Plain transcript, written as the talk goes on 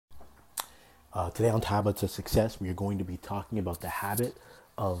Today on Habits of Success, we are going to be talking about the habit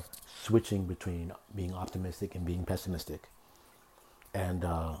of switching between being optimistic and being pessimistic. And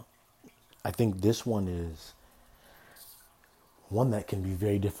I think this one is one that can be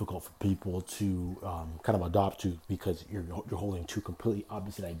very difficult for people to kind of adopt to because you're holding two completely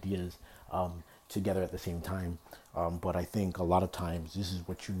opposite ideas together at the same time. But I think a lot of times this is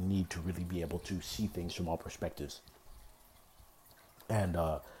what you need to really be able to see things from all perspectives. And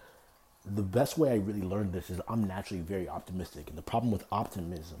the best way I really learned this is I'm naturally very optimistic. And the problem with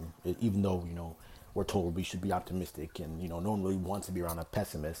optimism, even though, we're told we should be optimistic and, no one really wants to be around a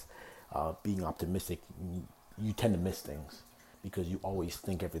pessimist, being optimistic, you tend to miss things because you always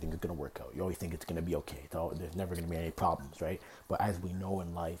think everything is going to work out. You always think it's going to be okay. So there's never going to be any problems, right? But as we know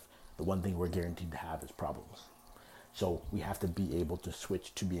in life, the one thing we're guaranteed to have is problems. So we have to be able to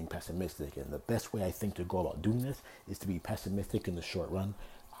switch to being pessimistic. And the best way I think to go about doing this is to be pessimistic in the short run,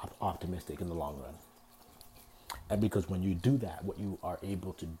 optimistic in the long run. And because when you do that, what you are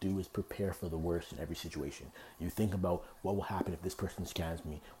able to do is prepare for the worst in every situation. You think about what will happen if this person scams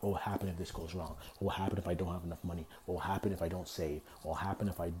me? What will happen if this goes wrong? What will happen if I don't have enough money? What will happen if I don't save? What will happen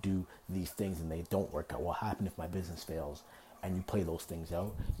if I do these things and they don't work out? What will happen if my business fails? And you play those things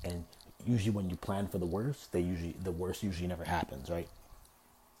out. And usually when you plan for the worst, the worst usually never happens, right?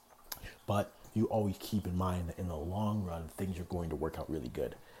 But you always keep in mind that in the long run, things are going to work out really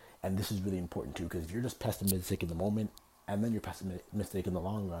good. And this is really important too, because if you're just pessimistic in the moment and then you're pessimistic in the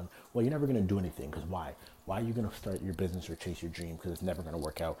long run, well, you're never going to do anything. Because why? Why are you going to start your business or chase your dream? Because it's never going to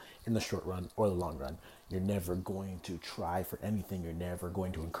work out in the short run or the long run. You're never going to try for anything. You're never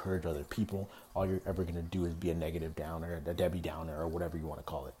going to encourage other people. All you're ever going to do is be a negative downer, a Debbie Downer, or whatever you want to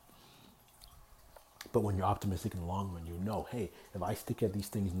call it. But when you're optimistic in the long run, you know, hey, if I stick at these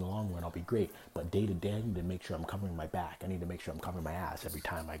things in the long run, I'll be great. But day to day, I need to make sure I'm covering my back. I need to make sure I'm covering my ass every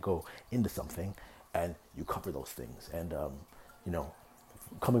time I go into something. And you cover those things. And, you know,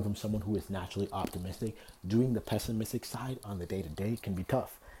 coming from someone who is naturally optimistic, doing the pessimistic side on the day to day can be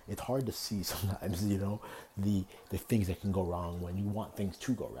tough. It's hard to see sometimes, the things that can go wrong when you want things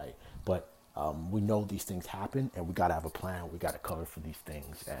to go right. But we know these things happen and we got to have a plan. We got to cover for these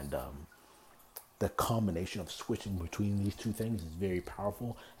things. And, the combination of switching between these two things is very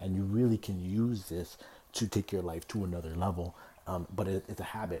powerful, and you really can use this to take your life to another level. But it's a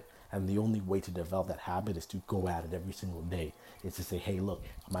habit, and the only way to develop that habit is to go at it every single day. It's to say, hey, look,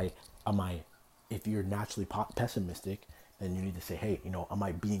 am I? If you're naturally pessimistic, then you need to say, hey, am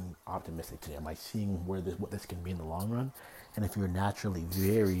I being optimistic today? Am I seeing what this can be in the long run? And if you're naturally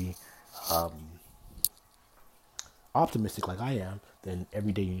very optimistic like I am, then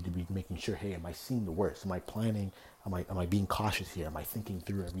every day you need to be making sure, hey, am I seeing the worst? Am I planning? Am I being cautious here? Am I thinking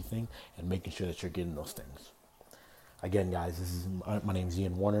through everything and making sure that you're getting those things? Again, guys, this is my name is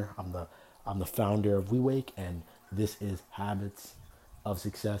Ian Warner. I'm the founder of WeWake, and this is Habits of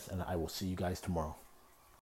Success, and I will see you guys tomorrow.